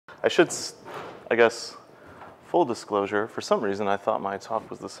I should, I guess, full disclosure, for some reason I thought my talk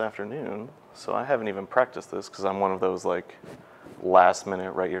was this afternoon, so I haven't even practiced this because I'm one of those like last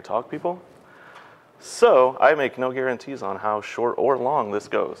minute write your talk people. So I make no guarantees on how short or long this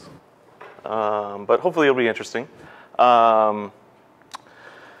goes. But hopefully it'll be interesting. I'm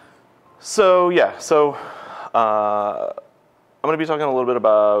going to be talking a little bit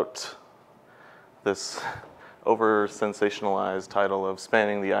about this over-sensationalized title of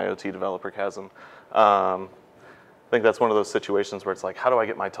spanning the IoT developer chasm. I think that's one of those situations where it's like, how do I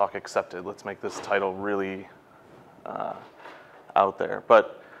get my talk accepted? Let's make this title really out there.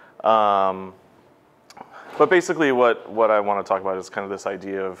 But basically what I want to talk about is kind of this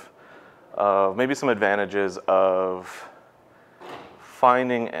idea of maybe some advantages of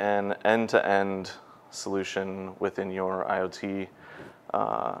finding an end-to-end solution within your IoT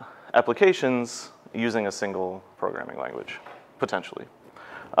applications using a single programming language, potentially.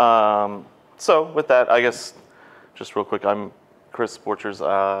 So with that, I guess, just real quick, I'm Kris Borchers.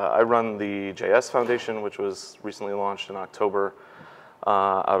 I run the JS Foundation, which was recently launched in October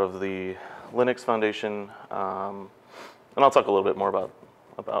out of the Linux Foundation. And I'll talk a little bit more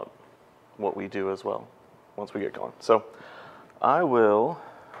about what we do as well once we get going. So I will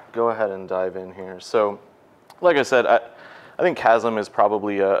go ahead and dive in here. So like I said, I think Chasm is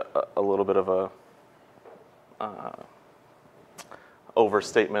probably a little bit of a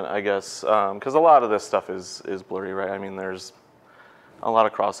overstatement, I guess, because a lot of this stuff is blurry, right? I mean, there's a lot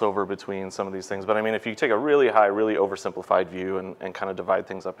of crossover between some of these things. But I mean, if you take a really high, really oversimplified view and kind of divide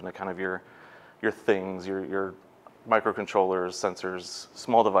things up into kind of your things, your microcontrollers, sensors,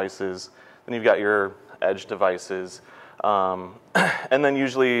 small devices, then you've got your edge devices, and then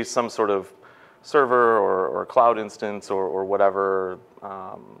usually some sort of server or cloud instance or whatever,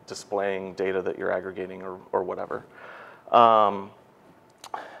 displaying data that you're aggregating or whatever. And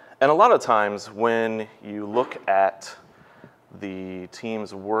a lot of times when you look at the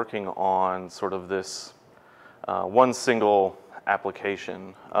teams working on sort of this one single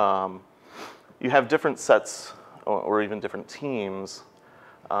application, you have different sets or even different teams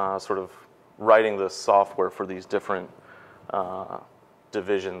sort of writing the software for these different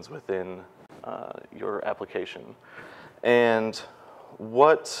divisions within your application. And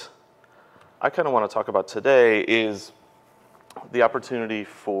what I kind of want to talk about today is the opportunity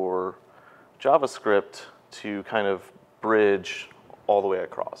for JavaScript to kind of bridge all the way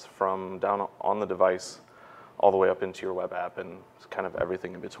across from down on the device all the way up into your web app and kind of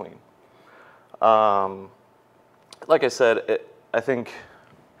everything in between. Like I said, I think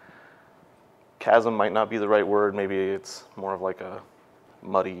chasm might not be the right word. Maybe it's more of like a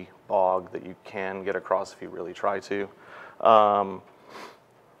muddy bog that you can get across if you really try to.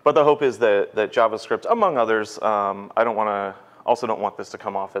 But the hope is that JavaScript, among others, I also don't want this to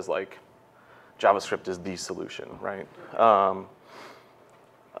come off as like JavaScript is the solution, right?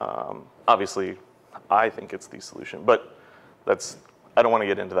 Obviously, I think it's the solution, but I don't want to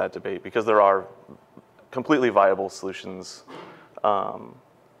get into that debate because there are completely viable solutions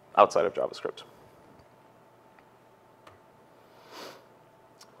outside of JavaScript.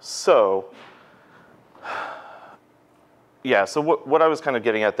 So, yeah, so what I was kind of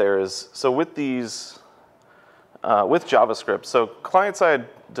getting at there is, so with these, with JavaScript, so client-side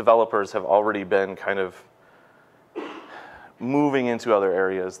developers have already been kind of moving into other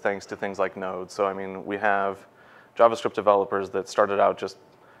areas thanks to things like Node. So I mean, we have JavaScript developers that started out just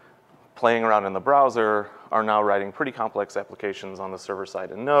playing around in the browser are now writing pretty complex applications on the server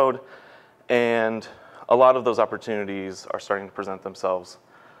side in Node. And a lot of those opportunities are starting to present themselves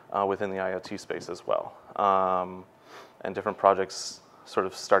within the IoT space as well. And different projects sort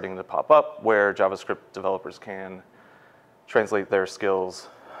of starting to pop up where JavaScript developers can translate their skills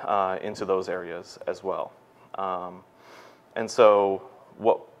into those areas as well. And so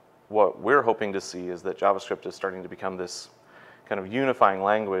what we're hoping to see is that JavaScript is starting to become this kind of unifying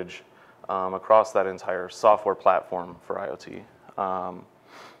language across that entire software platform for IoT,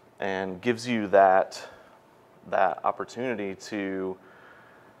 and gives you that opportunity to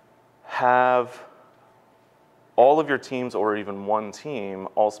have all of your teams or even one team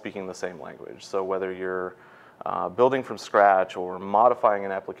all speaking the same language. So whether you're building from scratch or modifying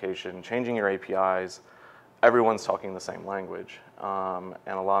an application, changing your APIs, everyone's talking the same language. And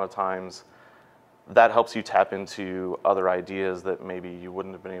a lot of times that helps you tap into other ideas that maybe you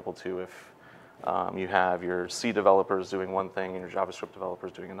wouldn't have been able to if you have your C developers doing one thing and your JavaScript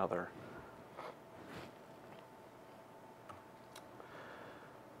developers doing another.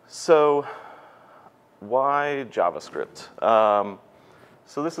 So why JavaScript?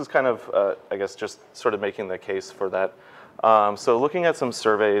 So this is kind of, I guess, just sort of making the case for that. So looking at some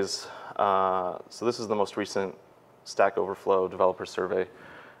surveys, so this is the most recent Stack Overflow developer survey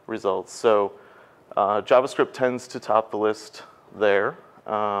results. So JavaScript tends to top the list there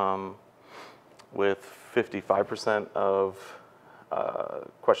with 55% of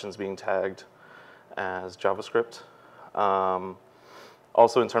questions being tagged as JavaScript.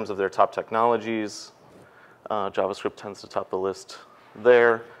 Also in terms of their top technologies, JavaScript tends to top the list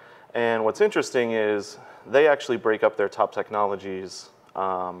there. And what's interesting is they actually break up their top technologies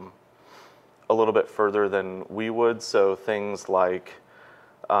a little bit further than we would. So things like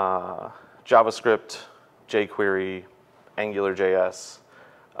JavaScript, jQuery, AngularJS,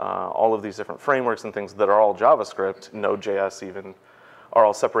 all of these different frameworks and things that are all JavaScript, Node.js even, are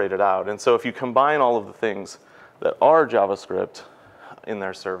all separated out. And so if you combine all of the things that are JavaScript in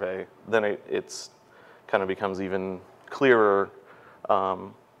their survey, then it's kind of becomes even clearer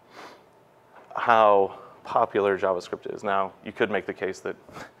how popular JavaScript is. Now, you could make the case that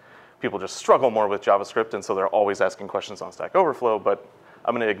people just struggle more with JavaScript, and so they're always asking questions on Stack Overflow, but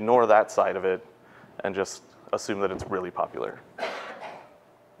I'm going to ignore that side of it and just assume that it's really popular.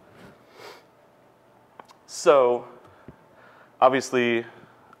 So obviously,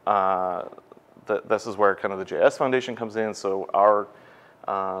 this is where kind of the JS Foundation comes in. So our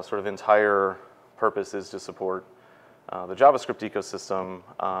sort of entire purpose is to support the JavaScript ecosystem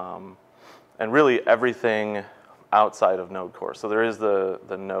and really everything outside of Node Core. So there is the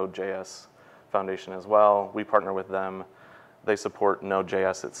Node.js Foundation as well. We partner with them. They support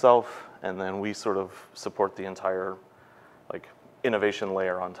Node.js itself, and then we sort of support the entire like innovation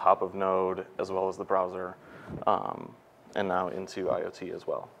layer on top of Node, as well as the browser, and now into IoT as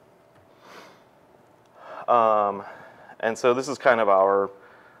well. And so this is kind of our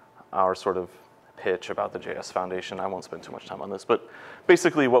sort of pitch about the JS Foundation. I won't spend too much time on this, but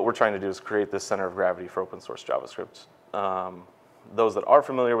basically what we're trying to do is create this center of gravity for open source JavaScript. Those that are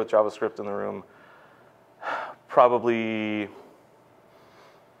familiar with JavaScript in the room probably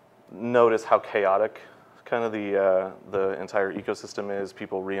notice how chaotic kind of the entire ecosystem is.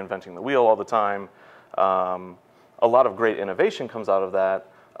 People reinventing the wheel all the time. A lot of great innovation comes out of that,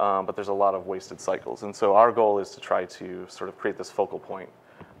 but there's a lot of wasted cycles. And so our goal is to try to sort of create this focal point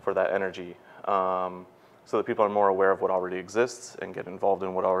for that energy so that people are more aware of what already exists and get involved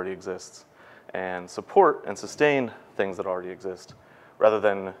in what already exists and support and sustain things that already exist rather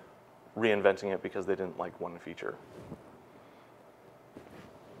than reinventing it because they didn't like one feature.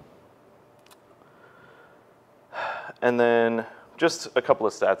 And then just a couple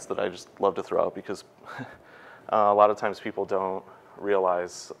of stats that I just love to throw out because a lot of times people don't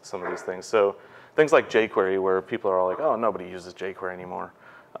realize some of these things. So things like jQuery, where people are all like, oh, nobody uses jQuery anymore.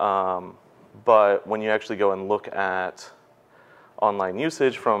 But when you actually go and look at online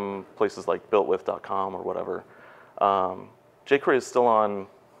usage from places like builtwith.com or whatever, jQuery is still on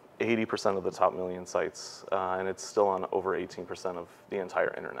 80% of the top million sites, and it's still on over 18% of the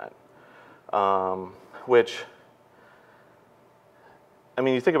entire internet. Which, I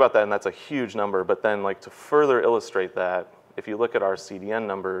mean, you think about that, and that's a huge number, but then like to further illustrate that, if you look at our CDN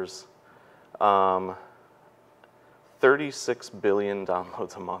numbers, 36 billion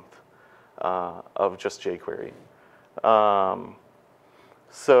downloads a month of just jQuery.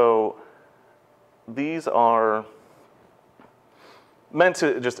 So these are meant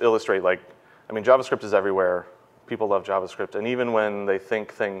to just illustrate, like, I mean, JavaScript is everywhere. People love JavaScript, and even when they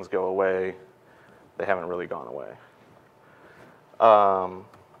think things go away, they haven't really gone away.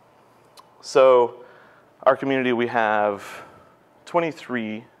 So our community, we have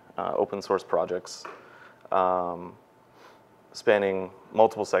 23 open source projects spanning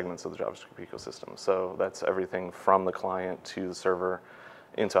multiple segments of the JavaScript ecosystem. So that's everything from the client to the server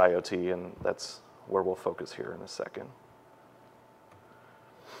into IoT, and that's where we'll focus here in a second.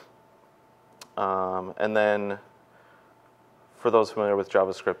 And then for those familiar with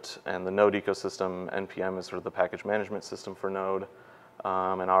JavaScript and the Node ecosystem, NPM is sort of the package management system for Node.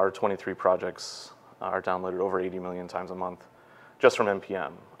 And our 23 projects are downloaded over 80 million times a month just from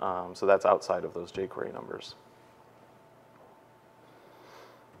NPM. So that's outside of those jQuery numbers.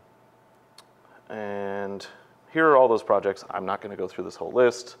 And here are all those projects. I'm not going to go through this whole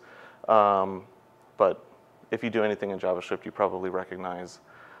list. But if you do anything in JavaScript, you probably recognize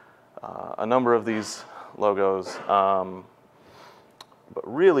a number of these logos. But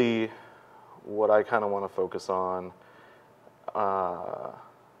really, what I kind of want to focus on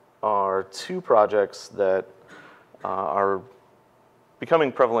are two projects that are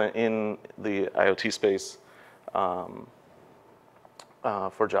becoming prevalent in the IoT space for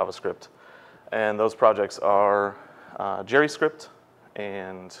JavaScript. And those projects are JerryScript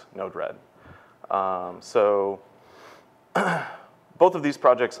and Node-RED. So both of these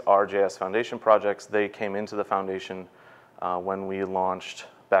projects are JS Foundation projects. They came into the Foundation when we launched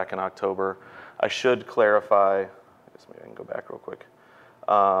back in October. I should clarify, I guess maybe I can go back real quick.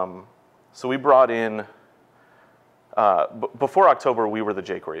 So we brought in, before October, we were the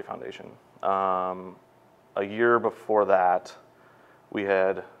jQuery Foundation. A year before that, we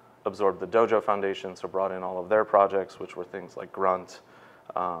had absorbed the Dojo Foundation, so brought in all of their projects, which were things like Grunt,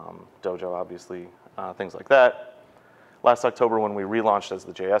 Dojo, obviously, things like that. Last October, when we relaunched as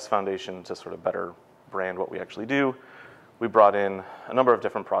the JS Foundation to sort of better brand what we actually do, we brought in a number of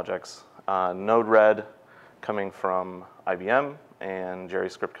different projects. Node-RED coming from IBM and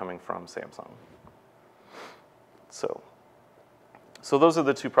JavaScript coming from Samsung. So those are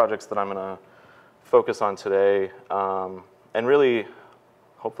the two projects that I'm going to focus on today. And really,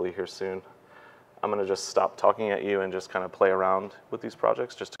 hopefully here soon, I'm going to just stop talking at you and just kind of play around with these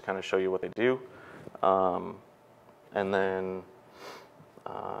projects just to kind of show you what they do. And then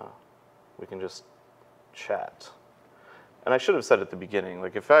we can just chat. And I should have said at the beginning,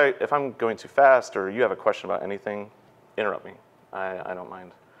 like if I'm going too fast or you have a question about anything, interrupt me. I don't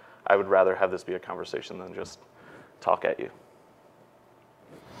mind. I would rather have this be a conversation than just talk at you.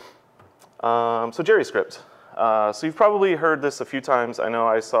 So JavaScript. So you've probably heard this a few times. I know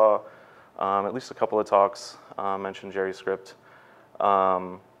I saw at least a couple of talks mention JavaScript.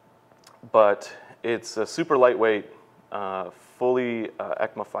 But it's a super lightweight, fully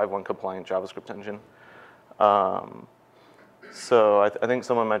ECMA 5.1 compliant JavaScript engine. So I think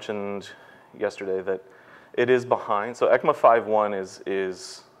someone mentioned yesterday that it is behind. So ECMA 5.1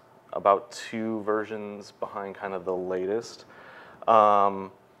 is about 2 versions behind kind of the latest.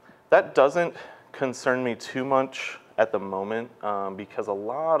 That doesn't concern me too much at the moment because a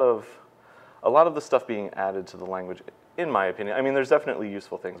lot of the stuff being added to the language, in my opinion, I mean, there's definitely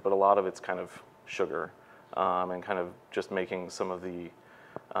useful things, but a lot of it's kind of sugar and kind of just making some of the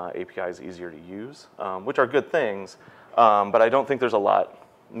APIs easier to use, which are good things. But I don't think there's a lot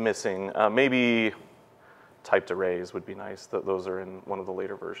missing. Maybe typed arrays would be nice. Those are in one of the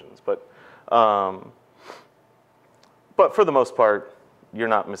later versions. But for the most part, you're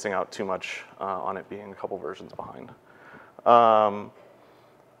not missing out too much on it being a couple versions behind.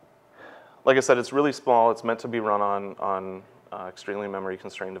 Like I said, it's really small. It's meant to be run on extremely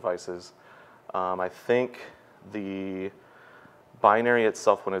memory-constrained devices. I think the binary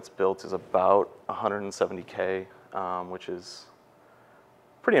itself, when it's built, is about 170K. Which is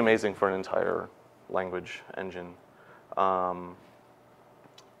pretty amazing for an entire language engine.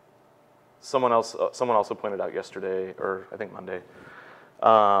 Someone also pointed out yesterday, or I think Monday,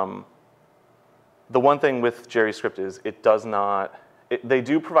 the one thing with JavaScript is it does not. They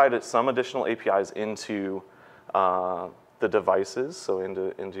do provide some additional APIs into the devices, so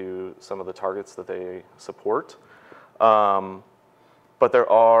into some of the targets that they support, but there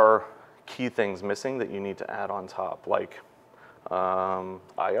are key things missing that you need to add on top, like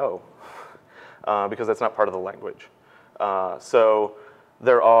I/O, because that's not part of the language. So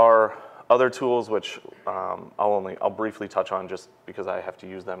there are other tools which I'll briefly touch on just because I have to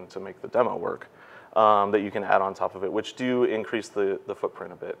use them to make the demo work, that you can add on top of it, which do increase the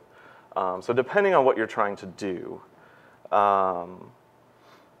footprint a bit. So depending on what you're trying to do,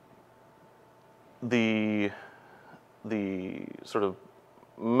 the sort of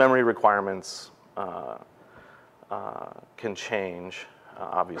memory requirements can change,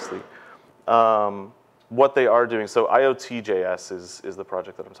 obviously. What they are doing, so IoT.js is the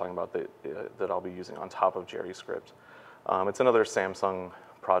project that I'm talking about that I'll be using on top of JavaScript. It's another Samsung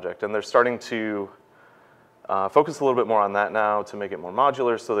project, and they're starting to focus a little bit more on that now to make it more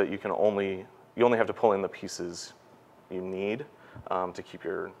modular so that you only have to pull in the pieces you need to keep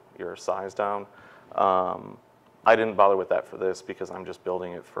your size down. I didn't bother with that for this because I'm just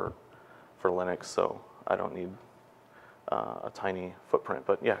building it for Linux, so I don't need a tiny footprint.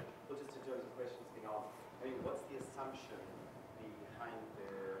 But yeah. Well, just in terms of questions being asked, I mean, what's the assumption behind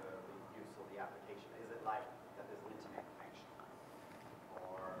the use of the application? Is it like that there's an internet connection,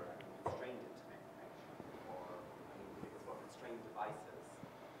 or a constrained internet connection, or because for constrained devices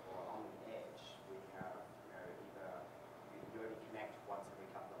or on the edge, we have either you only connect once every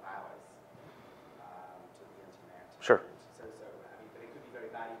couple of hours to the internet. Sure. So I mean, but it could be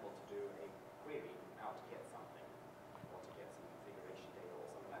very valuable to do a query now to get something, or to get some configuration data or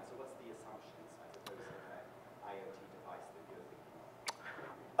something like that. So what's the assumptions as opposed to an IoT device that you're thinking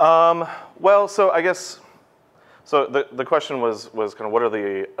of? Well, so I guess, so the question was kind of what are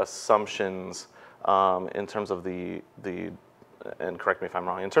the assumptions in terms of the, and correct me if I'm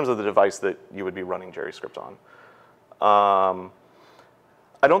wrong, in terms of the device that you would be running JavaScript on.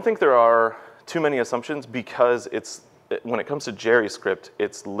 I don't think there are too many assumptions because when it comes to JavaScript,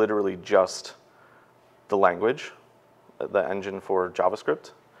 it's literally just the language, the engine for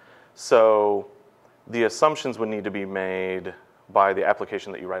JavaScript. So the assumptions would need to be made by the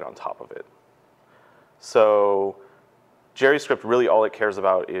application that you write on top of it. So JavaScript, really all it cares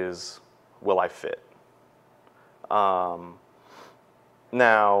about is, will I fit?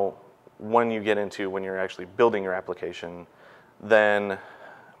 Now, when you get into when you're actually building your application, then,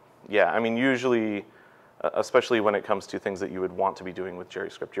 yeah, I mean, usually, especially when it comes to things that you would want to be doing with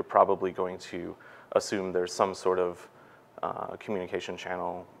JavaScript, you're probably going to assume there's some sort of communication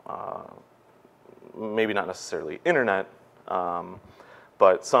channel, maybe not necessarily internet,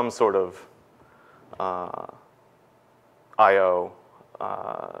 but some sort of I/O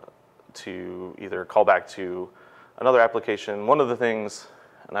to either call back to another application. One of the things,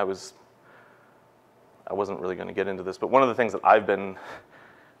 and I wasn't really going to get into this, but one of the things that I've been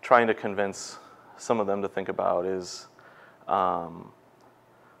trying to convince some of them to think about is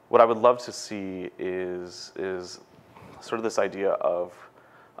what I would love to see is sort of this idea of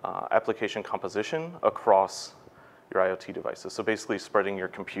application composition across your IoT devices. So basically spreading your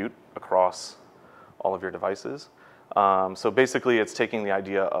compute across all of your devices. So basically it's taking the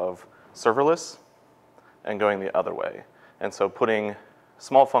idea of serverless and going the other way. And so putting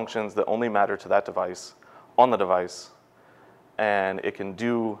small functions that only matter to that device on the device, and it can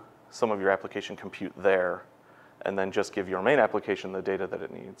do some of your application compute there, and then just give your main application the data that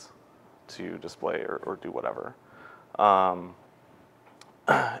it needs to display or do whatever.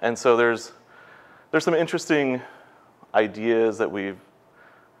 And so there's some interesting ideas that we've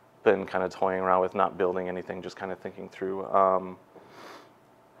been kind of toying around with, not building anything, just kind of thinking through.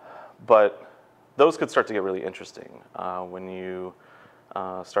 But those could start to get really interesting when you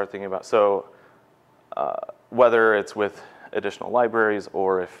start thinking about, so whether it's with additional libraries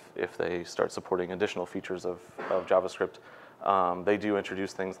or if they start supporting additional features of JavaScript, they do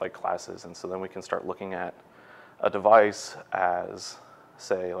introduce things like classes. And so then we can start looking at a device as,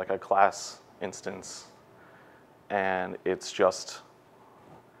 say, like a class instance, and it's just,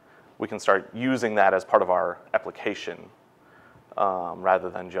 we can start using that as part of our application rather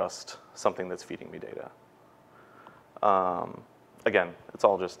than just something that's feeding me data. Again, it's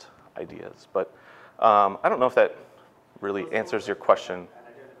all just ideas, but I don't know if that really answers your question. And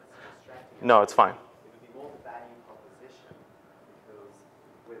I don't know if it's distracting. No, it's fine. It would be more the value proposition, because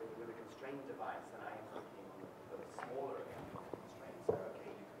with a constrained device, and I am thinking on the smaller end of constraints, so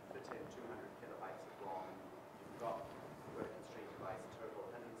okay, you can fit in 200 kilobytes of ROM, you've got, with a constrained device, total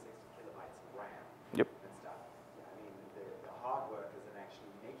 160 kilobytes of RAM. Yep. And stuff. I mean, the hard work is in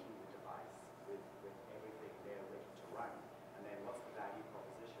actually making the device with everything there ready to run. And then what's the value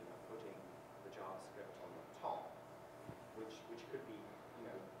proposition of putting the JavaScript on the top, which could be, you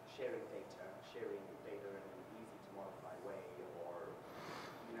know, sharing data in an easy to modify way, or,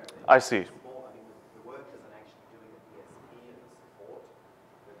 you know, I see. More, I mean, the work isn't actually doing the DSP and the support,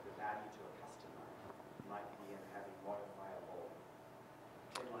 but the value to a customer might be in having modifiable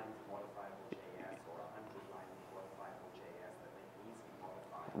 10 lines of modifiable JS or 100 lines of modifiable JS that they can easily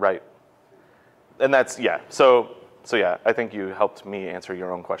modify. Right. And that's, yeah. So yeah, I think you helped me answer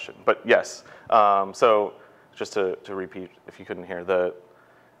your own question. But yes, so just to repeat, if you couldn't hear,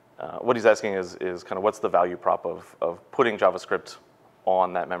 what he's asking is kind of what's the value prop of putting JavaScript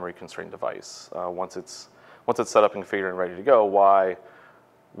on that memory constrained device? Once it's set up and configured and ready to go, why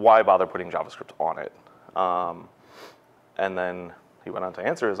bother putting JavaScript on it? And then he went on to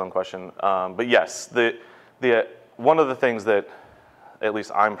answer his own question. But yes, one of the things that at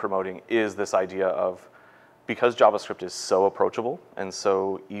least I'm promoting is this idea of, because JavaScript is so approachable and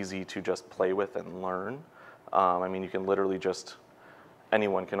so easy to just play with and learn, I mean, you can literally just,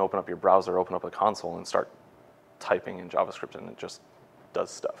 anyone can open up your browser, open up a console, and start typing in JavaScript, and it just does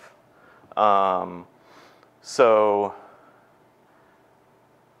stuff. So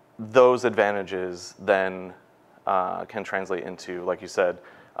those advantages then can translate into, like you said,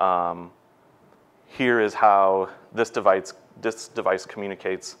 here is how this device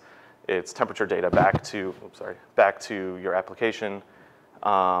communicates its temperature data back to your application,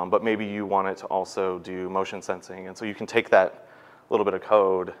 but maybe you want it to also do motion sensing, and so you can take that little bit of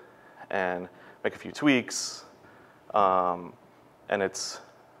code and make a few tweaks, and it's,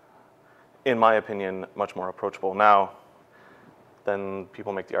 in my opinion, much more approachable. Now, then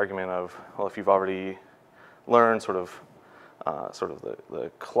people make the argument of, well, if you've already learned sort of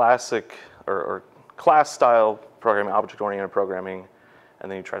the classic or class-style programming, object-oriented programming,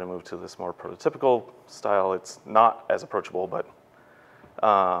 and then you try to move to this more prototypical style, it's not as approachable, but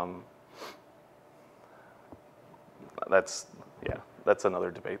that's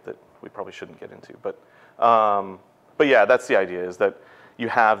another debate that we probably shouldn't get into. But but yeah, that's the idea, is that you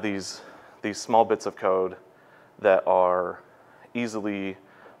have these small bits of code that are easily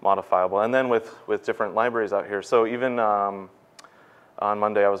modifiable. And then with different libraries out here. So even on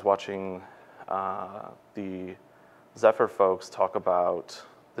Monday, I was watching the Zephyr folks talk about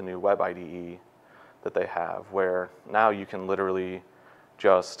the new web IDE that they have, where now you can literally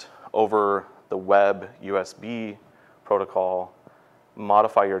just over the web USB protocol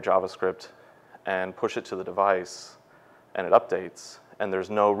modify your JavaScript and push it to the device, and it updates. And there's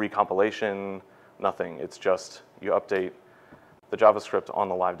no recompilation, nothing. It's just you update the JavaScript on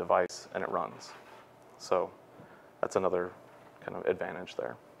the live device and it runs. So that's another kind of advantage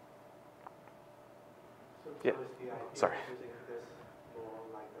there. So Yeah. is the idea Sorry. of using this more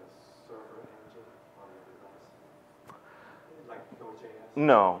like a server engine on your device? Like Node.js?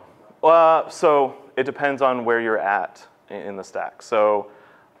 No. So it depends on where you're at in the stack. So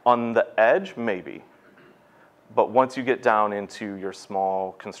on the edge, maybe. But once you get down into your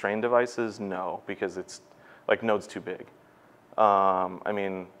small constrained devices, no, because it's like Node's too big. I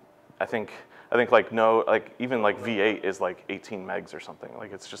mean, I think like Node, like even like V8 is like 18 megs or something.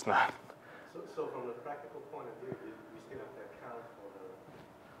 Like it's just not. So from a practical point of view, you still have to account for the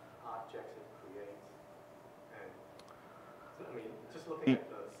objects it creates. And so, I mean, just looking at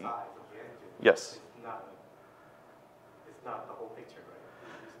the size of the engine, Yes. it's not the whole picture, right?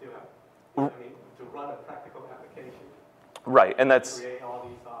 You still have, I mean, to run a practical application, Right, and that's create all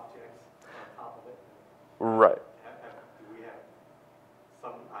these objects on top of it. right. Do we have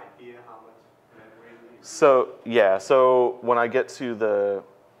some idea how much memory we use? So yeah, so when I get to the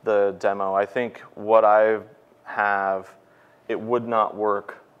demo, I think what I have, it would not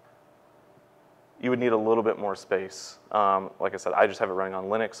work. You would need a little bit more space. Like I said, I just have it running on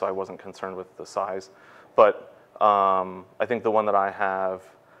Linux, so I wasn't concerned with the size. But I think the one that I have,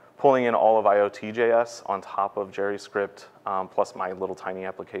 pulling in all of IoT.js on top of JavaScript, plus my little tiny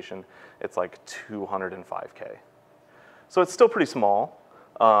application, it's like 205K. So it's still pretty small,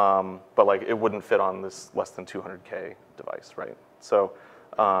 but like it wouldn't fit on this less than 200K device, right? So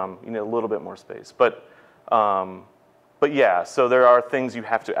you need a little bit more space. But yeah, so there are things you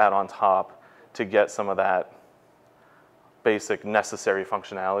have to add on top to get some of that basic necessary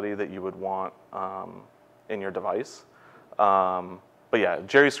functionality that you would want in your device. But yeah,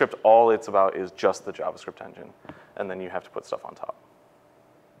 JavaScript, all it's about is just the JavaScript engine, and then you have to put stuff on top.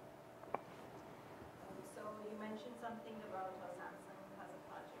 So you mentioned something about how Samsung has a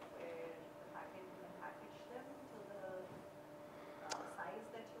project where you can package them to the size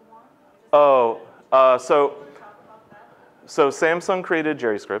that you want. Talk about that. So Samsung created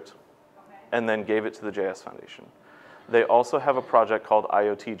JavaScript Okay. and then gave it to the JS Foundation. They also have a project called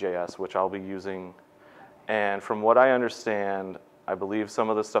IoT.js, which I'll be using. And from what I understand, I believe some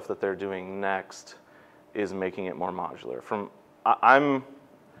of the stuff that they're doing next is making it more modular. I'm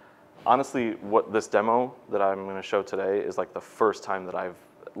honestly, what this demo that I'm going to show today is like the first time that I've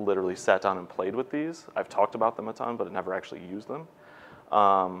literally sat down and played with these. I've talked about them a ton, but never actually used them,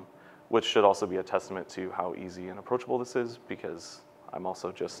 which should also be a testament to how easy and approachable this is, because I'm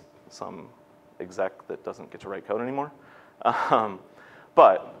also just some exec that doesn't get to write code anymore.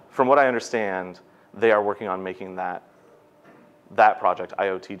 But from what I understand, they are working on making that project,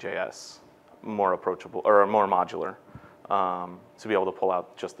 IoT.js, more approachable or more modular, to be able to pull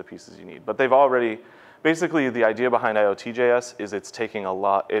out just the pieces you need. But they've already, basically the idea behind IoT.js is it's taking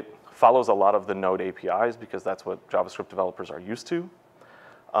it follows a lot of the Node APIs, because that's what JavaScript developers are used to,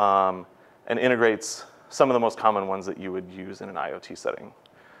 and integrates some of the most common ones that you would use in an IoT setting.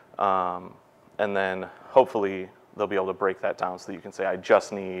 And then hopefully they'll be able to break that down so that you can say, I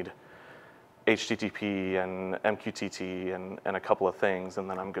just need HTTP and MQTT and a couple of things, and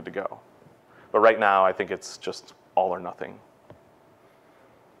then I'm good to go. But right now, I think it's just all or nothing.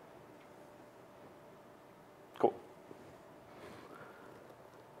 Cool.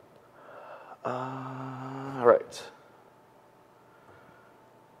 All right.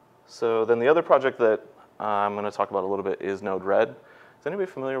 So then the other project that I'm going to talk about a little bit is Node-RED. Is anybody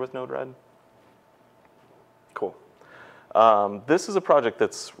familiar with Node-RED? Cool. This is a project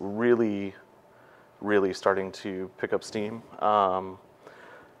that's really starting to pick up steam.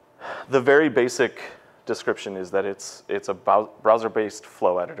 The very basic description is that it's a browser-based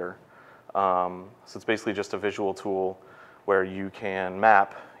flow editor. So it's basically just a visual tool where you can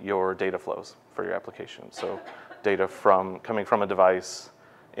map your data flows for your application. So data coming from a device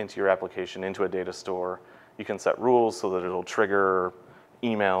into your application, into a data store. You can set rules so that it'll trigger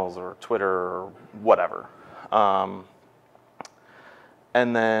emails or Twitter or whatever.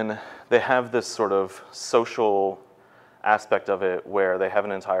 And then they have this sort of social aspect of it where they have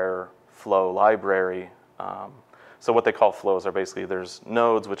an entire flow library. So what they call flows are basically, there's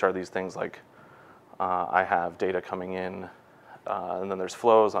nodes, which are these things like I have data coming in, and then there's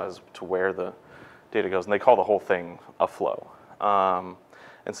flows as to where the data goes, and they call the whole thing a flow.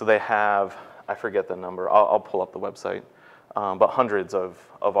 And so they have, I forget the number, I'll pull up the website, but hundreds of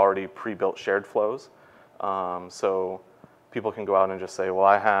already pre-built shared flows. So people can go out and just say, well,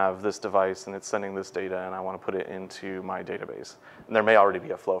 I have this device and it's sending this data and I want to put it into my database. And there may already be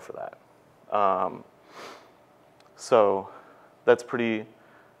a flow for that. So that's pretty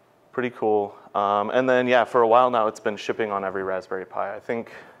cool. And then, yeah, for a while now, it's been shipping on every Raspberry Pi. I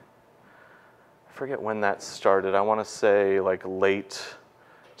forget when that started. I want to say like late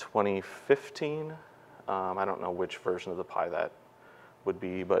 2015. I don't know which version of the Pi that would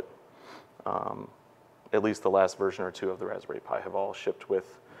be, but at least the last version or two of the Raspberry Pi have all shipped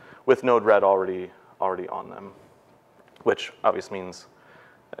with Node-RED already on them, which obviously means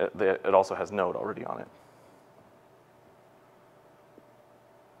it also has Node already on it.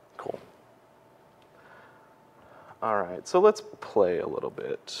 Cool. All right, so let's play a little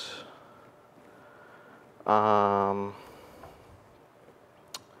bit.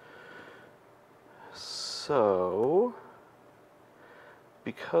 So,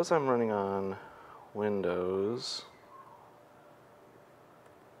 because I'm running on Windows,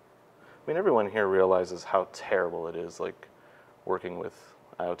 I mean, everyone here realizes how terrible it is, like, working with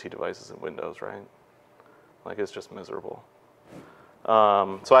IoT devices in Windows, right? Like, it's just miserable.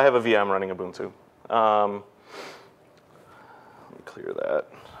 So I have a VM running Ubuntu. Let me clear that.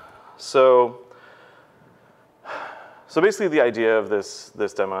 So basically the idea of this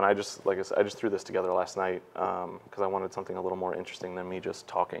demo, and I just threw this together last night because I wanted something a little more interesting than me just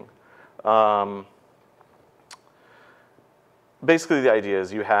talking. Basically the idea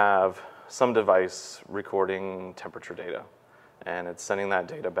is you have some device recording temperature data, and it's sending that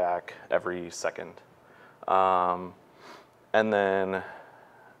data back every second. And then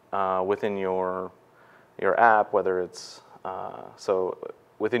within your app, whether it's, so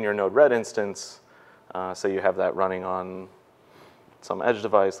within your Node-RED instance, say you have that running on some edge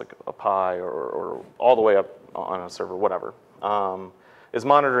device like a Pi or all the way up on a server, whatever, is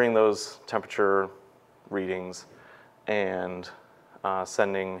monitoring those temperature readings and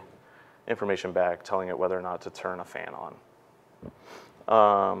sending information back, telling it whether or not to turn a fan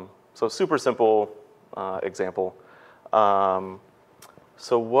on. So super simple example.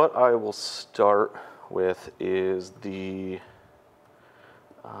 So what I will start with is the,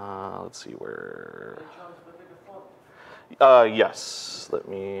 let's see where. Yes, let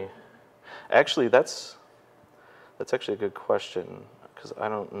me, actually that's actually a good question because I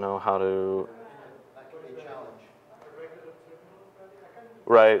don't know how to.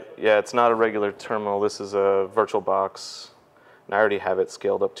 Right, yeah, it's not a regular terminal. This is a VirtualBox, and I already have it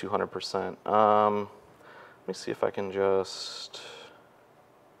scaled up 200%. Let me see if I can just,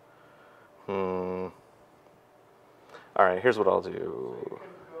 all right, here's what I'll do. So you can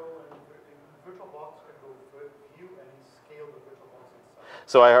go and VirtualBox can go view and scale the VirtualBox itself.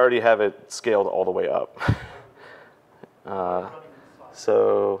 So I already have it scaled all the way up.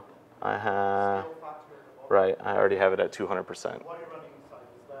 So I have, right, I already have it at 200%. What are you running inside?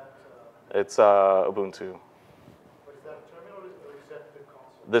 Is that? It's Ubuntu. But is that a terminal or is that the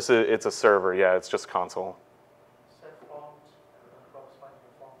console? It's a server, yeah, it's just console. Set font, and perhaps finding a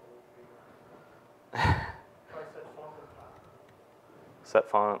font that would be. Try set font and tab. Set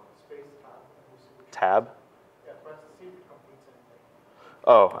font, Space tab. And we'll see which tab. Yeah, press to see if it completes anything.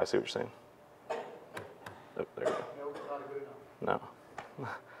 Oh, I see what you're saying. Oh, there we go. No, it's not good enough.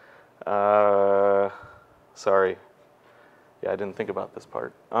 No. Sorry. Yeah, I didn't think about this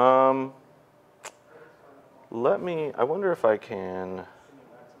part. I wonder if I can.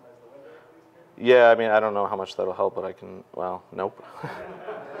 Yeah, I mean, I don't know how much that'll help, but I can, well, nope.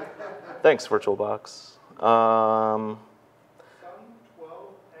 Thanks, VirtualBox. Sun 12x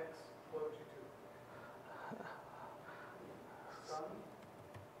 42. Sun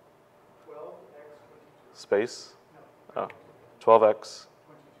 12x 22. Space? No. Oh, 12x.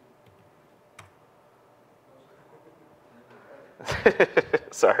 22.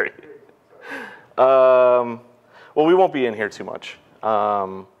 Sorry. Well, we won't be in here too much.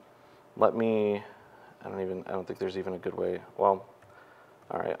 Let me, I don't think there's even a good way. Well,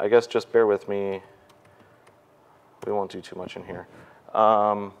 all right, I guess just bear with me. We won't do too much in here.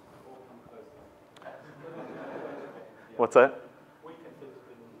 What's that?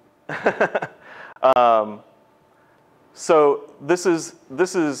 So this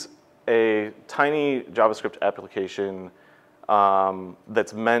is a tiny JavaScript application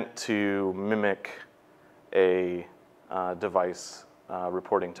that's meant to mimic a device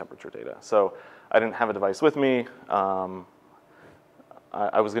reporting temperature data. So I didn't have a device with me.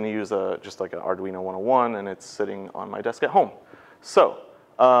 I was going to use just like an Arduino 101, and it's sitting on my desk at home. So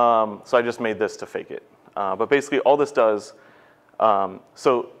I just made this to fake it. But basically, all this does,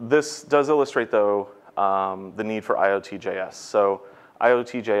 so this does illustrate, though, the need for IoT.js. So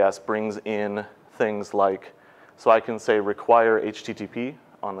IoT.js brings in things like, so I can say require HTTP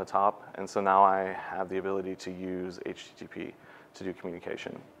on the top, and so now I have the ability to use HTTP to do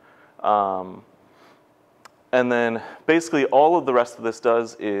communication. And then basically all of the rest of this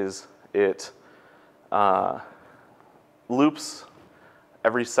does is it loops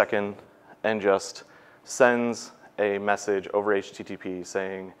every second and just sends a message over HTTP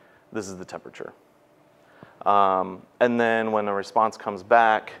saying, this is the temperature. And then when a response comes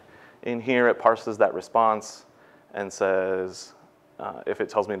back, in here it parses that response and says, if it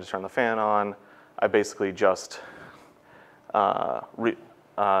tells me to turn the fan on, I basically just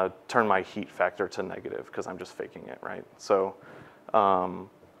turn my heat factor to negative because I'm just faking it, right? So,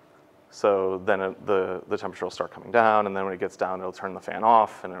 so then the temperature will start coming down, and then when it gets down, it'll turn the fan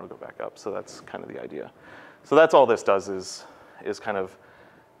off, and it'll go back up. So that's kind of the idea. So that's all this does is kind of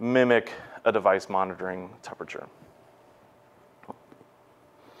mimic a device monitoring temperature.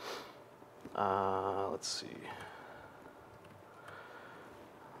 Let's see.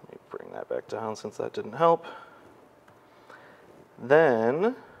 Let me bring that back down since that didn't help.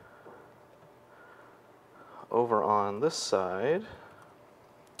 Then, over on this side,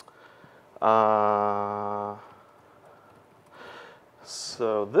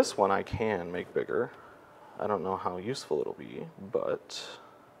 so this one I can make bigger. I don't know how useful it'll be, but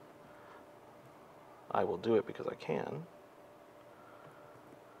I will do it because I can.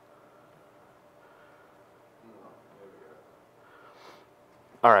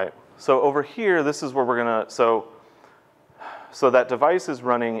 All right, so over here, this is where we're gonna, so that device is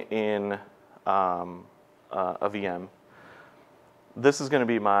running in a VM. This is gonna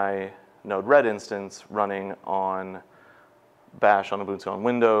be my Node-RED instance running on Bash, on Ubuntu, on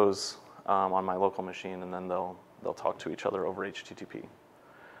Windows, on my local machine, and then they'll talk to each other over HTTP.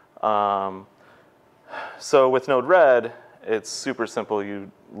 So with Node-RED, it's super simple. You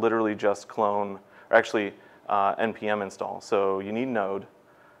literally just clone, or actually npm install. So you need Node,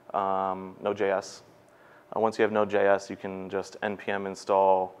 Node.js. Once you have Node.js, you can just npm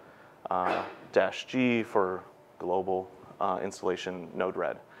install -g for global installation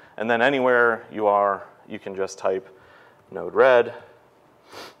Node-RED. And then anywhere you are, you can just type Node-RED,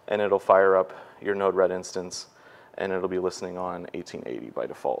 and it'll fire up your Node-RED instance, and it'll be listening on 1880 by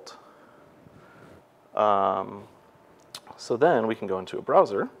default. So then we can go into a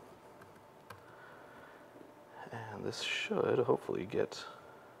browser, and this should hopefully get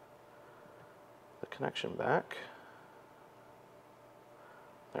the connection back.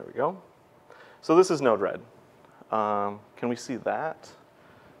 There we go. So this is Node-RED. Can we see that?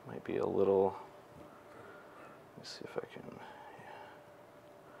 Might be a little, let me see if I can.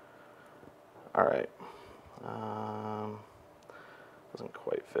 All right. Doesn't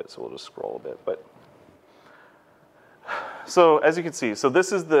quite fit, so we'll just scroll a bit. But so as you can see, so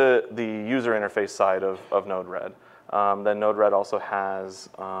this is the user interface side of Node-RED. Then Node-RED also has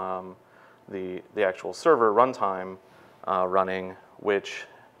the actual server runtime running, which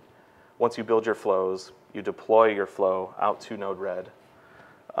once you build your flows, you deploy your flow out to Node-RED,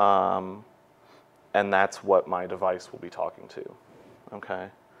 and that's what my device will be talking to. Okay,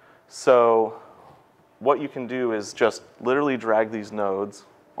 so what you can do is just literally drag these nodes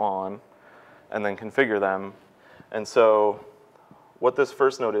on, and then configure them. And so what this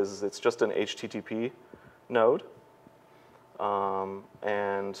first node is it's just an HTTP node, and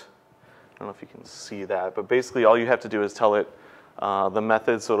I don't know if you can see that, but basically all you have to do is tell it the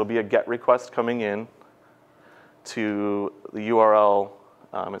method, so it'll be a GET request coming in to the URL,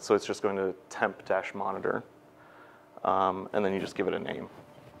 so it's just going to temp-monitor, and then you just give it a name.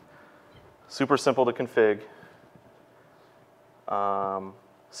 Super simple to config.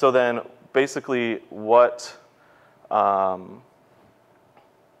 So then basically what,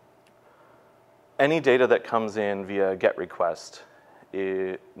 any data that comes in via GET request,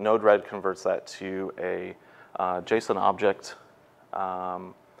 Node-RED converts that to a JSON object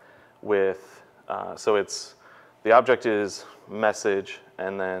with, so it's, the object is message,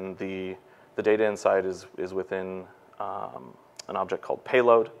 and then the data inside is within an object called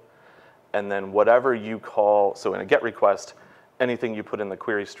payload. And then whatever you call, so in a GET request, anything you put in the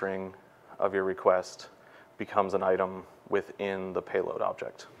query string of your request becomes an item within the payload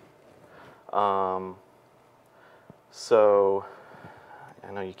object. So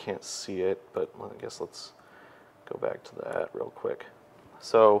I know you can't see it, but I guess let's go back to that real quick.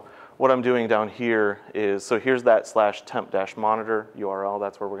 So what I'm doing down here is, so here's that /temp-monitor URL.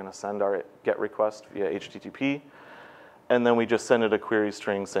 That's where we're going to send our GET request via HTTP. And then we just send it a query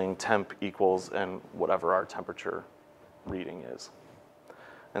string saying temp equals and whatever our temperature reading is.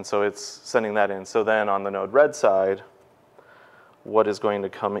 And so it's sending that in. So then on the Node-RED side, what is going to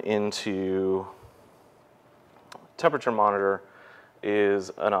come into temperature monitor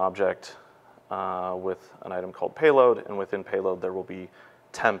is an object with an item called payload, and within payload there will be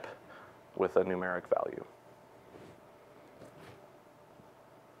temp with a numeric value.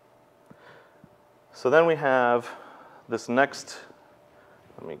 So then we have this next,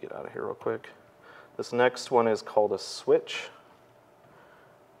 let me get out of here real quick. This next one is called a switch,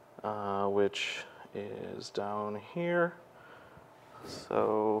 which is down here.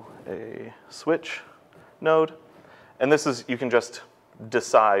 So a switch node. And this is, you can just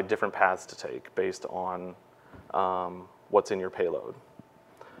decide different paths to take based on what's in your payload.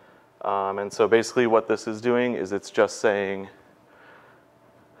 And so basically what this is doing is it's just saying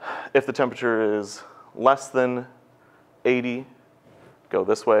if the temperature is less than 80, go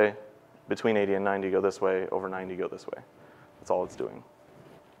this way. Between 80 and 90, go this way. Over 90, go this way. That's all it's doing.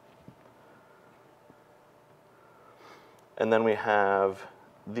 And then we have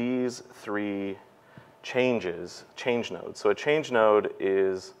these three change nodes. So a change node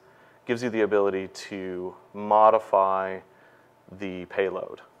gives you the ability to modify the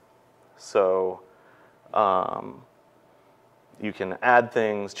payload. So you can add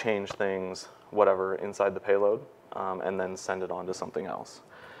things, change things, whatever, inside the payload, and then send it on to something else.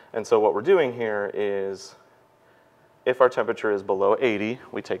 And so what we're doing here is, if our temperature is below 80,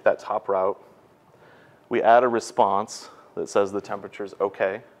 we take that top route, we add a response that says the temperature's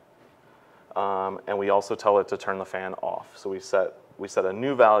okay, and we also tell it to turn the fan off. So we set a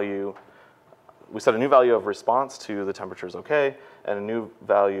new value. We set a new value of response to the temperature's okay, and a new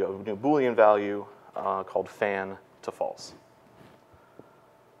Boolean value called fan to false.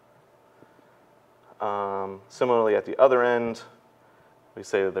 Similarly, at the other end, we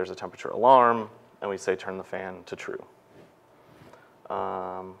say that there's a temperature alarm, and we say turn the fan to true.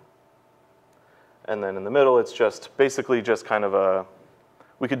 And then in the middle, it's just basically just kind of a,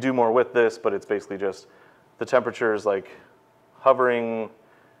 we could do more with this, but it's basically just the temperature is like hovering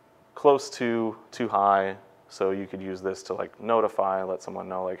close to too high, so you could use this to like notify, let someone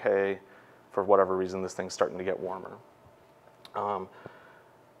know like, hey, for whatever reason, this thing's starting to get warmer.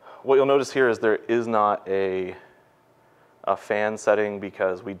 What you'll notice here is there is not a fan setting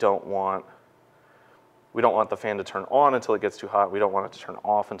because we don't want the fan to turn on until it gets too hot. We don't want it to turn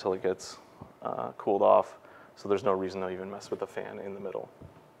off until it gets cooled off. So there's no reason to even mess with the fan in the middle.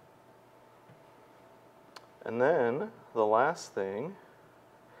 And then the last thing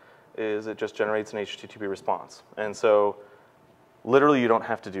is it just generates an HTTP response. And so literally you don't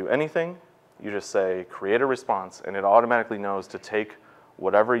have to do anything. You just say create a response, and it automatically knows to take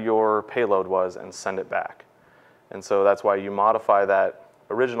whatever your payload was and send it back. And so that's why you modify that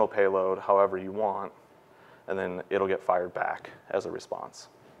original payload however you want, and then it'll get fired back as a response.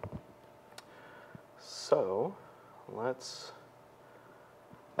 So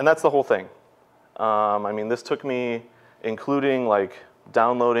and that's the whole thing. I mean, this took me, including like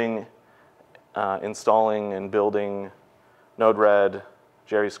downloading, installing, and building Node-RED,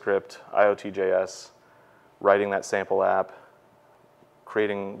 JavaScript, IoT.js, writing that sample app,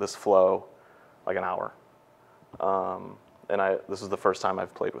 creating this flow, like an hour. And this is the first time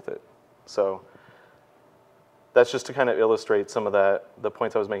I've played with it. So that's just to kind of illustrate some of the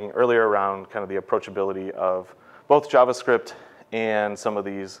points I was making earlier around kind of the approachability of both JavaScript and some of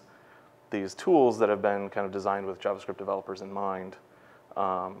these tools that have been kind of designed with JavaScript developers in mind,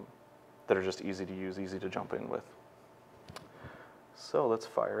 that are just easy to use, easy to jump in with. So let's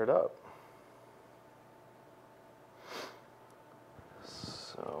fire it up.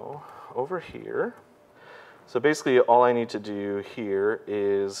 So over here, so basically all I need to do here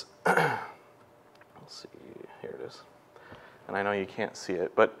is, let's see, here it is. And I know you can't see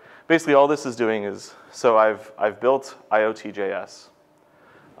it, but basically all this is doing is, so I've built IoT.js.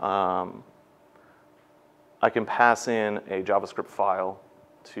 I can pass in a JavaScript file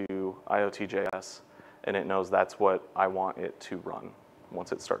to IoT.js, and it knows that's what I want it to run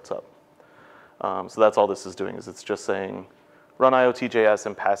once it starts up. So that's all this is doing, is it's just saying, run IoT.js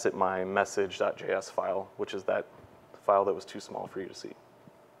and pass it my message.js file, which is that file that was too small for you to see.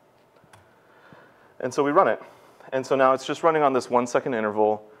 And so we run it. And so now it's just running on this 1 second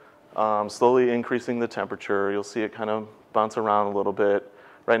interval, slowly increasing the temperature. You'll see it kind of bounce around a little bit.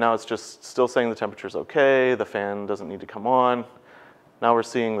 Right now it's just still saying the temperature's okay, the fan doesn't need to come on. Now we're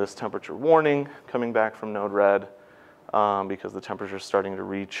seeing this temperature warning coming back from Node-RED because the temperature's starting to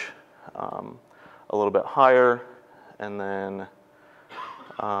reach a little bit higher, and then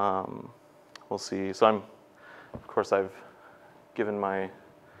we'll see. So of course, I've given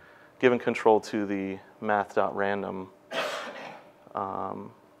control to the math.random,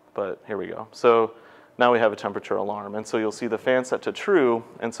 but here we go. So now we have a temperature alarm, and so you'll see the fan set to true,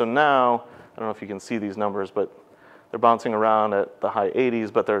 and so now, I don't know if you can see these numbers, but they're bouncing around at the high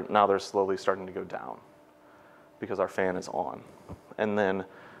 80s, but now they're slowly starting to go down because our fan is on. And then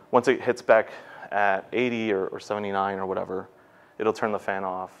once it hits back at 80 or 79 or whatever, it'll turn the fan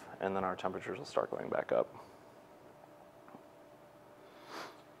off, and then our temperatures will start going back up.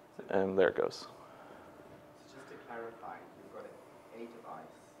 And there it goes. So just to clarify, you've got a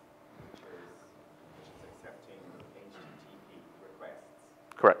device which is accepting HTTP requests.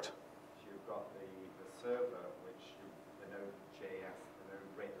 Correct. So you've got the server which the Node.js, the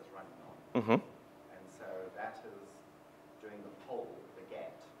Node-RED is running on. Mm-hmm. And so that is doing the poll, the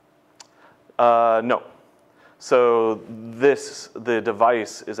get. No. So the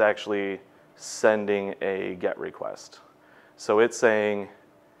device is actually sending a GET request. So it's saying,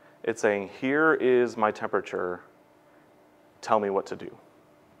 here is my temperature, tell me what to do. Isn't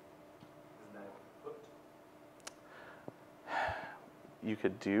that put? You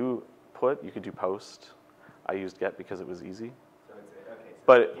could do put, you could do post. I used GET because it was easy. So it's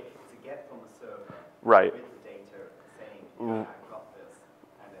But it's a get from the server right. with the data saying, yeah, I've got this,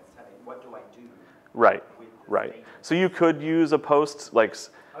 and it's telling, what do I do Right, with this right. data? So you could use a post, like,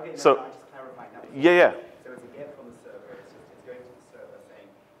 Okay, so, no, I'm just clarifying that. yeah. So it's a get from the server, it's going to the server saying,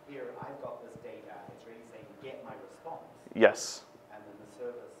 here, I've got this data, it's really saying, get my response. Yes, And then the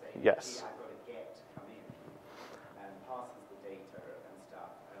server saying, yes. here, I've got a get, come in, and passes the data and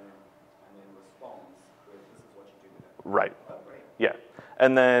stuff, and then responds with, this is what you do with it. Right, Oh, great. yeah.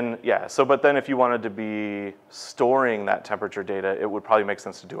 And then, yeah, so but then if you wanted to be storing that temperature data, it would probably make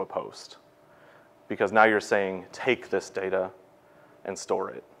sense to do a post. Because now you're saying, take this data and store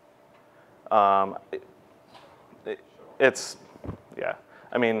it. It's, yeah,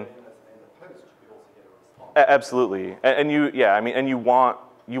 I mean, In the post, you could also get a response. absolutely. And you, yeah, I mean, and you want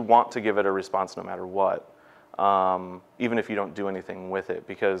to give it a response no matter what, even if you don't do anything with it,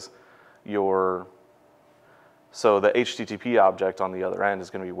 because so the HTTP object on the other end is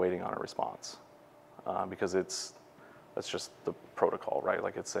going to be waiting on a response, because that's just the protocol, right?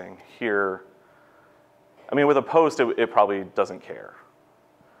 Like it's saying here. I mean, with a post, it probably doesn't care,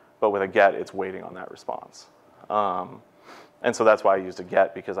 but with a get, it's waiting on that response. And so that's why I used a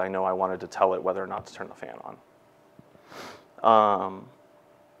get, because I know I wanted to tell it whether or not to turn the fan on.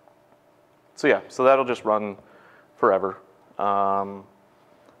 So yeah, so that'll just run forever.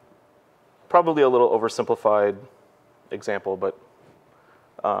 Probably a little oversimplified example, but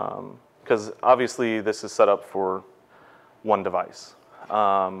because obviously this is set up for one device.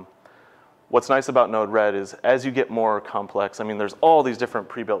 What's nice about Node-RED is as you get more complex, I mean, there's all these different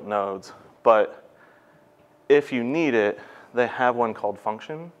pre-built nodes, but if you need it, they have one called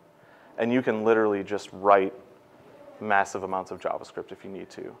function, and you can literally just write massive amounts of JavaScript if you need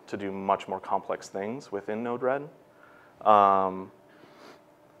to do much more complex things within Node-RED.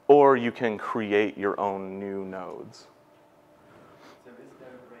 Or you can create your own new nodes. So is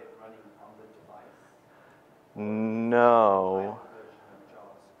Node-RED running on the device? No.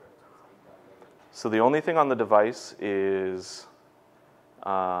 So the only thing on the device is,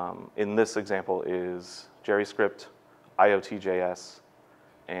 in this example, is JavaScript, IoT.js,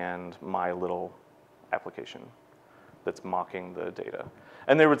 and my little application that's mocking the data.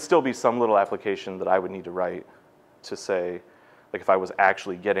 And there would still be some little application that I would need to write to say, like if I was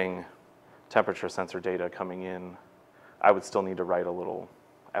actually getting temperature sensor data coming in, I would still need to write a little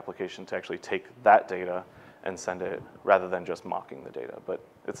application to actually take that data and send it rather than just mocking the data, but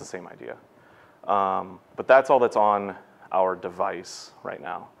it's the same idea. But that's all that's on our device right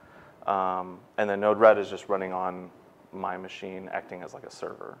now. And then Node-RED is just running on my machine, acting as like a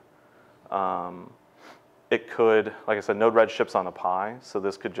server. It could, like I said, Node-RED ships on a Pi, so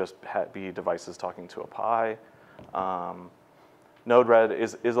this could just be devices talking to a Pi. Node-RED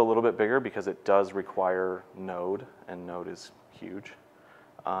is a little bit bigger because it does require Node, and Node is huge.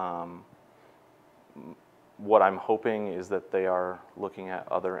 What I'm hoping is that they are looking at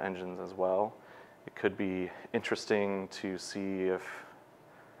other engines as well. It could be interesting to see if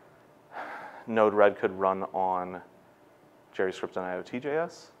Node-RED could run on JavaScript and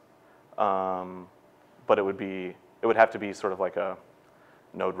IoT.js, but it would have to be sort of like a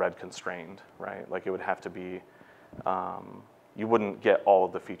Node-RED constrained, right? Like it would have to be, you wouldn't get all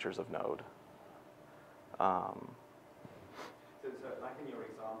of the features of Node. So like in your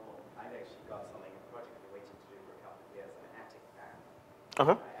example, I've actually got something, a project I've been waiting to do for a couple of years, an attic fan.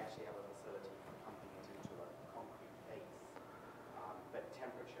 Uh-huh. I actually have a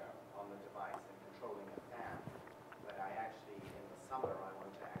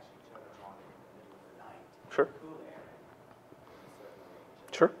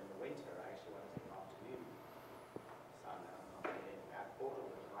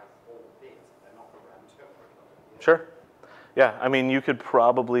Sure. Yeah, I mean, you could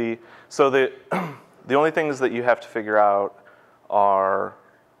probably, so the only things that you have to figure out are,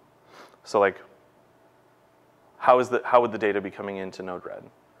 so like, how would the data be coming into Node-RED,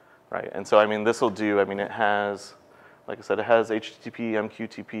 right? And so, I mean, this will do, I mean, it has, like I said, it has HTTP,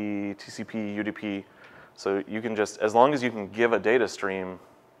 MQTT, TCP, UDP. So you can just, as long as you can give a data stream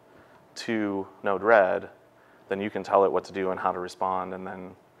to Node-RED, then you can tell it what to do and how to respond, and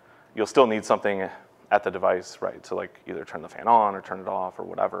then you'll still need something at the device, right, to like either turn the fan on or turn it off or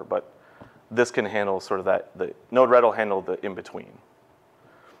whatever, but this can handle sort of that, the Node-RED will handle the in-between.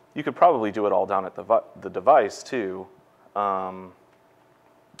 You could probably do it all down at the device too,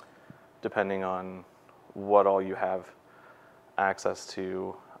 depending on what all you have access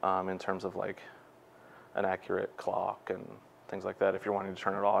to in terms of like an accurate clock and things like that, if you're wanting to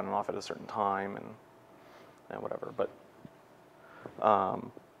turn it on and off at a certain time and whatever.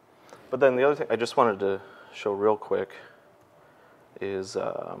 But then the other thing I just wanted to show real quick is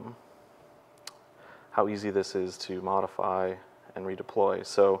how easy this is to modify and redeploy.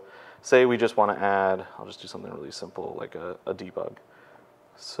 So say we just want to add, I'll just do something really simple like a debug.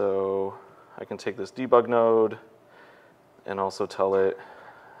 So I can take this debug node and also tell it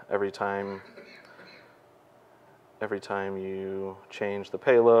every time you change the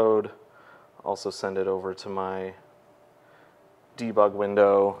payload, also send it over to my debug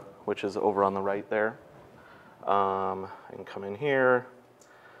window, which is over on the right there. I can come in here,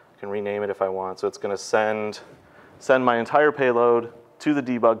 I can rename it if I want. So it's going to send my entire payload to the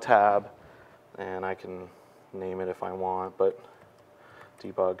debug tab, and I can name it if I want, but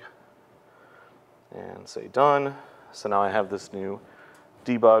debug, and say done. So now I have this new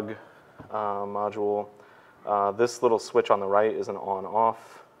debug module. This little switch on the right is an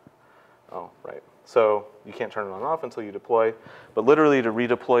on-off. Oh, right. So you can't turn it on and off until you deploy, but literally to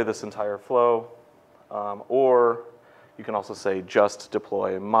redeploy this entire flow, or you can also say just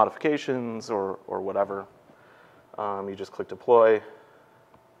deploy modifications or whatever. You just click deploy,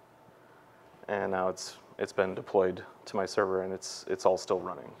 and now it's been deployed to my server, and it's all still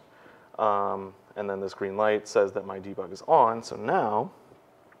running. And then this green light says that my debug is on. So now,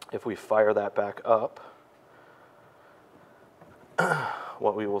 if we fire that back up,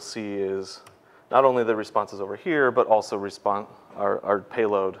 what we will see is not only the responses over here, but also our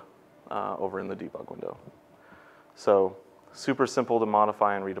payload over in the debug window. So super simple to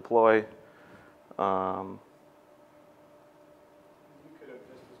modify and redeploy. You could have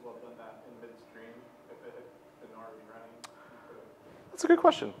just as well done that in midstream if it had been already running. That's a good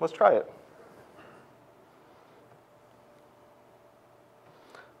question. Let's try it.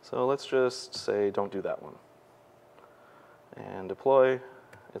 So let's just say don't do that one. And deploy.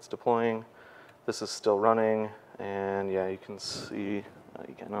 It's deploying. This is still running. And yeah, you can see, I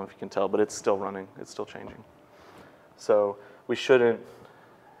don't know if you can tell, but it's still running. It's still changing. So we shouldn't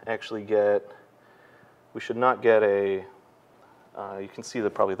actually get, we should not get a, you can see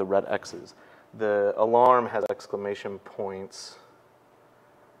probably the red X's. The alarm has exclamation points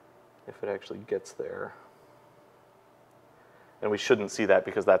if it actually gets there. And we shouldn't see that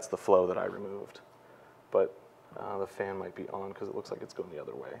because that's the flow that I removed. But the fan might be on because it looks like it's going the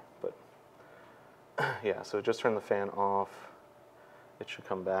other way. But yeah, so just turn the fan off. It should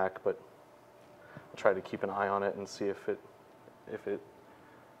come back, but I'll try to keep an eye on it and see if it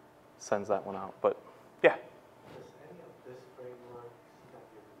sends that one out. But yeah. Does any of this framework that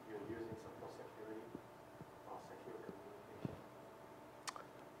you're using support security or secure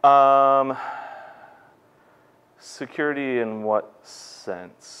communication? Security in what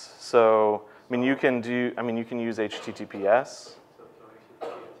sense? So, I mean, you can use HTTPS. So HTTPS is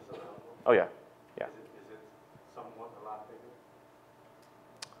available? Oh yeah, yeah. Is it somewhat a lot bigger?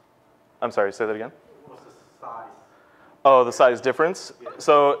 I'm sorry, say that again? What's the size? Oh, the size difference? Yeah.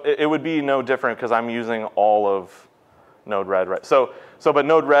 So it would be no different because I'm using all of Node-RED, right? But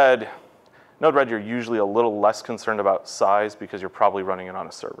Node-RED, you're usually a little less concerned about size because you're probably running it on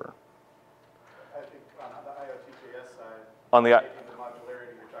a server. I think on the IoT.js side, On the taking the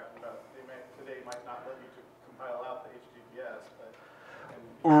modularity you're talking about, today might not let you to compile out the HTTPS,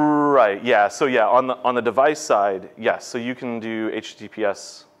 but right, yeah. So yeah, on the device side, yes. So you can do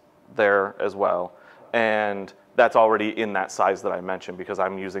HTTPS there as well, and that's already in that size that I mentioned because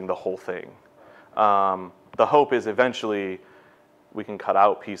I'm using the whole thing. The hope is eventually we can cut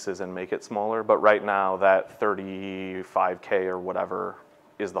out pieces and make it smaller, but right now that 35K or whatever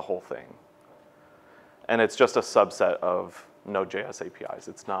is the whole thing. And it's just a subset of Node.js APIs.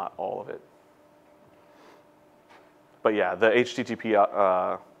 It's not all of it. But yeah, the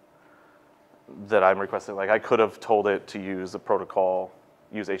HTTP that I'm requesting, like I could have told it to use a protocol,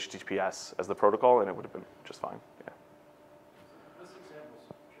 use HTTPS as the protocol, and it would have been just fine.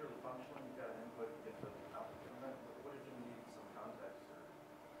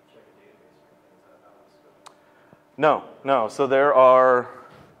 No, no. So there are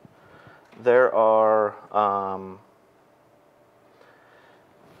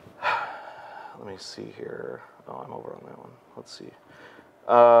let me see here. Oh, I'm over on that one. Let's see.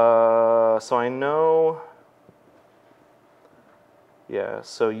 So I know, yeah,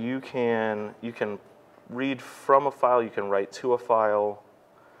 so you can read from a file, you can write to a file.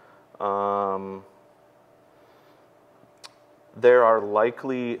 There are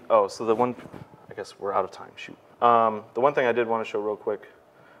likely, oh, so the one, I guess we're out of time, shoot. The one thing I did want to show real quick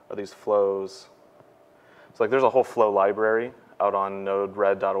are these flows. So like there's a whole flow library out on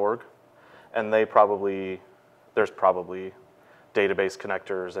node-red.org, and there's probably database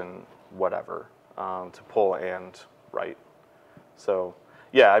connectors and whatever to pull and write. So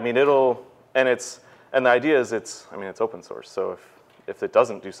yeah, I mean and the idea is it's open source. So if it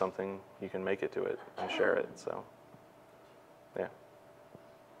doesn't do something, you can make it do it and share it. So yeah.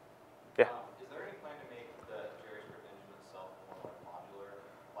 Yeah. Is there any plan to make the JavaScript engine itself more like modular?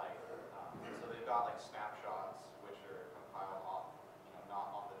 Like, so they've got like snapshots which are compiled off,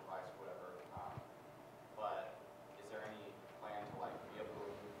 not off the device, whatever. But is there any plan to like be able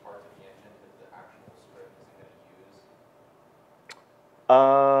to remove parts of the engine that the actual script isn't going to use?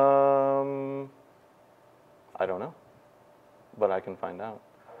 I don't know, but I can find out.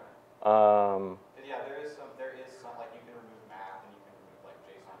 Yeah, there is some like you can remove math and you can remove like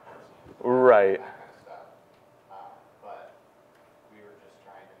JSON parsing. Right. That kind of stuff. But we were just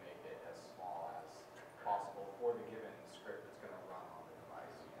trying to make it as small as possible for the given script that's going to run on the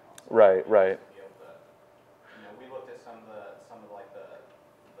device. So Right, right. be able to, we looked at some of like the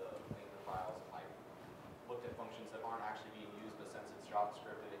link files and like looked at functions that aren't actually being used, but since it's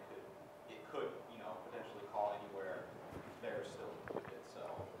JavaScript, it could potentially call anywhere. They're still included. So.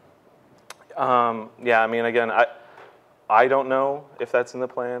 Yeah, I mean, again, I don't know if that's in the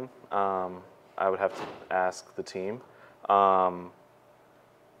plan. I would have to ask the team. I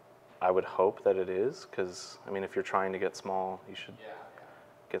would hope that it is, because, I mean, if you're trying to get small, you should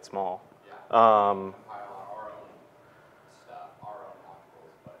get small. Yeah. Compile our own stuff, our own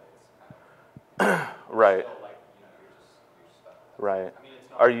modules, but it's kind of Right. still like, you're stuck with that. Right. I mean, it's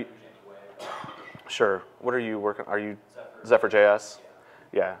not Are huge you? anyway. Sure. What are you working? Are you Zephyr. Zephyr.js?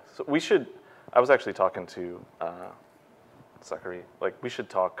 Yeah. So we should. I was actually talking to Zachary. Like, we should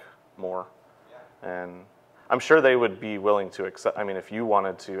talk more. Yeah. And I'm sure they would be willing to accept. I mean, if you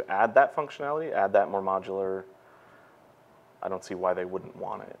wanted to add that functionality, add that more modular, I don't see why they wouldn't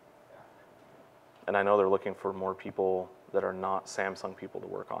want it. Yeah. And I know they're looking for more people that are not Samsung people to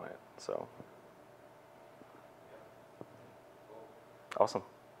work on it. So. Awesome.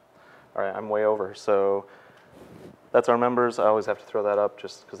 All right, I'm way over. So that's our members. I always have to throw that up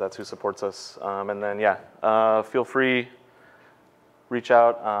just because that's who supports us. And then, yeah, feel free, reach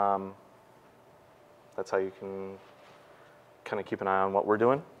out. That's how you can kind of keep an eye on what we're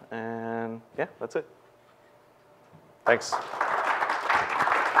doing. And yeah, that's it. Thanks.